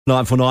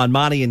949,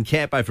 Marnie and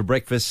Campo for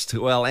breakfast.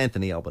 Well,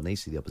 Anthony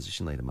Albanese, the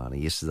opposition leader,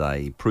 Marnie,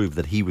 yesterday proved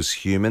that he was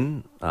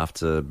human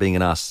after being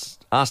asked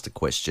a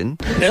question.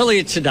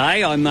 Earlier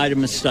today, I made a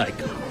mistake.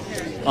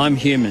 I'm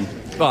human.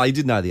 Well, he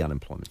did know the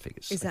unemployment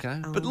figures. Is that-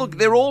 okay? But look,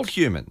 they're all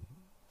human,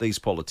 these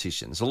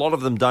politicians. A lot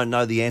of them don't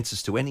know the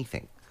answers to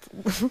anything.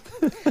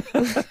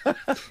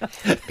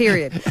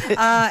 Period.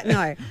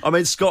 No. I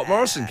mean, Scott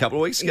Morrison a couple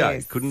of weeks ago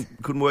yes.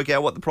 couldn't work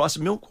out what the price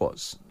of milk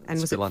was. And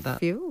It's was a bit it like that.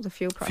 fuel? The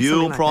fuel price? Fuel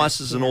something like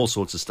prices that. and Yeah. all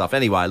sorts of stuff.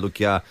 Anyway, look,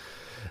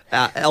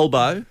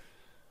 Elbow,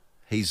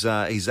 he's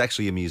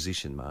actually a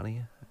musician,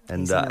 Marnie,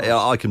 and He's not.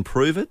 I can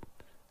prove it,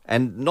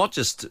 and not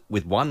just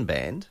with one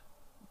band,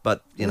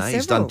 but he's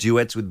several. done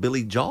duets with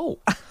Billy Joel.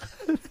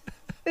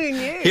 Who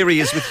knew? Here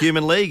he is with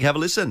Human League. Have a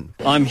listen.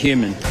 I'm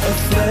human.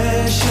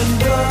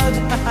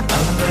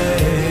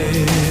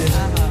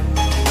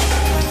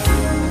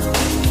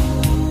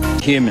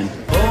 Human.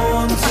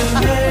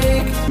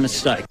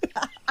 Mistake.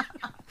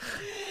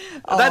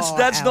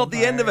 That's not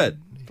the end of it.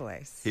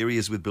 Bless. Here he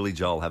is with Billy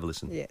Joel. Have a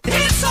listen. Yeah.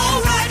 It's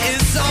alright,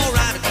 it's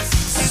alright.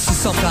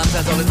 Sometimes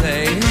that's all it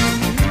takes.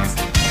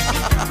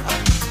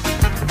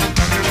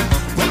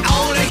 We're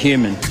only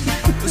Human.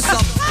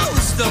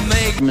 supposed to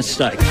make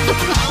Mistake.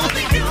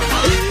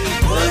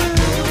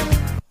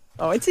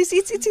 Oh, it's his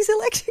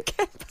election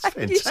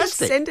campaign. You should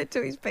fantastic. send it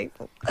to his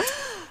people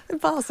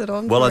and pass it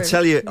on. Well, I through.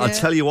 tell you, Yeah. I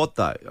tell you what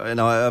though, and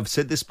I've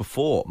said this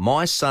before.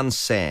 My son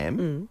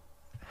Sam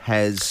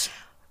has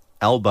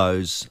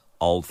Elbow's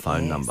old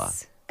phone Yes. number,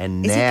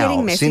 and Is he now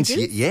getting since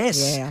messages?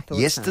 yes, Yeah, I thought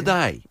so.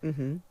 yesterday,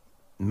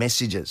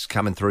 messages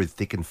coming through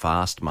thick and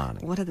fast,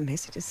 Marnie. What do the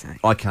messages say?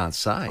 I can't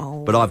say,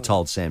 Oh. but I've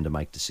told Sam to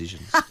make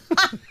decisions.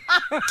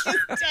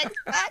 Take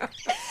back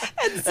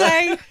and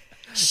say,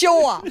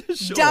 sure,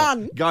 Sure.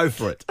 done, Go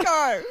for it.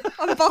 go.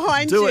 I'm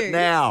behind Do you. it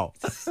now.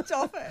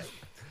 Stop it.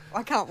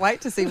 I can't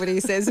wait to see what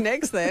he says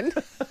next then.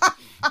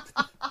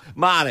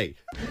 Marnie.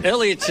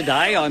 Earlier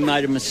today, I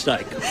made a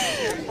mistake.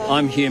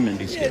 I'm human.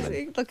 Yes,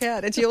 look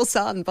out. It's your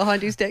son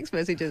behind his text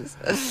messages.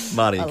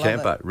 Marnie and love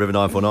Campo, River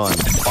 949.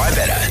 Buy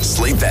better,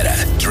 sleep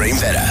better, dream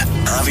better.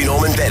 Harvey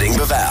Norman Betting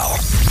Baval.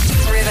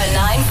 River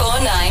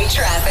 949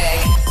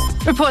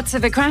 traffic. Reports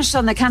of a crash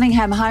on the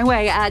Cunningham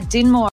Highway at Dinmore.